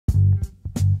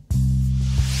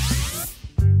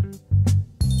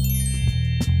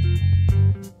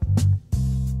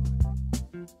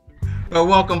Well,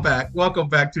 welcome back. Welcome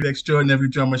back to the Extraordinary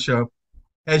Drummer Show.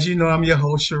 As you know, I'm your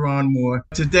host, Sharon Moore.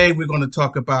 Today, we're going to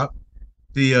talk about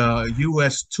the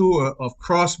U.S. tour of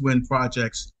Crosswind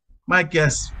projects. My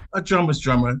guest, a drummer's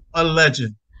drummer, a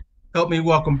legend. Help me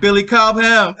welcome Billy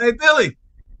Cobham. Hey, Billy.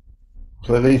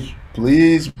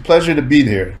 Please, pleasure to be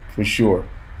here for sure,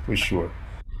 for sure.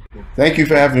 Thank you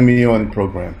for having me on the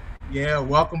program. Yeah,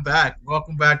 welcome back.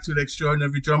 Welcome back to the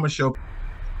Extraordinary Drummer Show.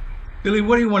 Billy,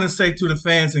 what do you want to say to the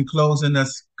fans in closing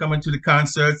that's coming to the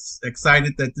concerts,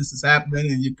 excited that this is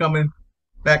happening and you're coming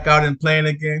back out and playing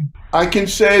again? I can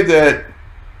say that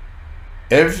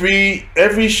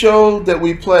every show that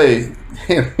we play,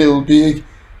 there'll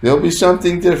be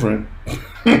something different,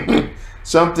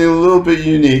 something a little bit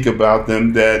unique about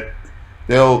them that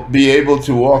they'll be able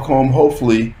to walk home,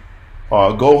 hopefully,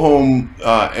 go home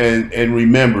and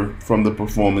remember from the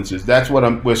performances. That's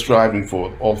what we're striving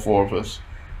for, all four of us,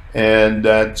 and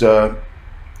that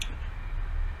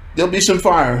there'll be some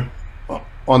fire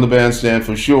on the bandstand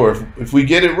for sure. If we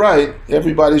get it right,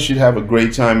 everybody should have a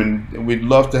great time, and we'd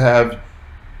love to have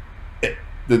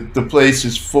the place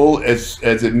as full as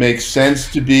it makes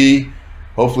sense to be.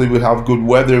 Hopefully we'll have good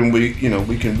weather and we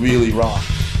can really rock.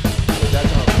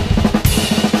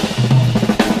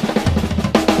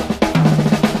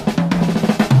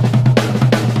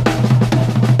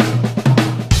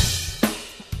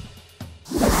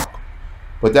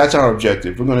 But that's our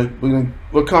objective.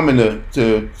 We're coming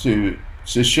to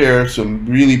share some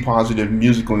really positive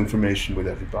musical information with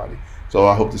everybody. So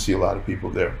I hope to see a lot of people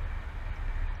there.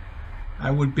 I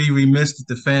would be remiss if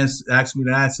the fans asked me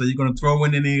to ask. So you're going to throw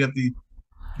in any of the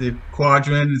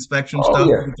quadrant and spectrum Oh stuff?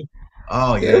 yeah,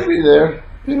 Oh yeah, it'll be there.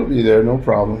 It'll be there, no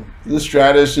problem. The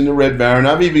Stratus and the Red Baron.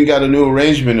 I've even got a new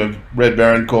arrangement of Red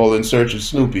Baron called "In Search of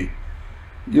Snoopy."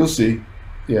 You'll see.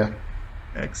 Yeah.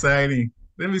 exciting.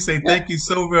 Let me say Yeah. thank you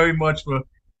so very much for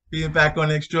being back on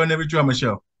the Extraordinary Drummer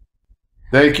Show.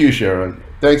 Thank you, Sharon.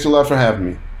 Thanks a lot for having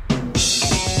me.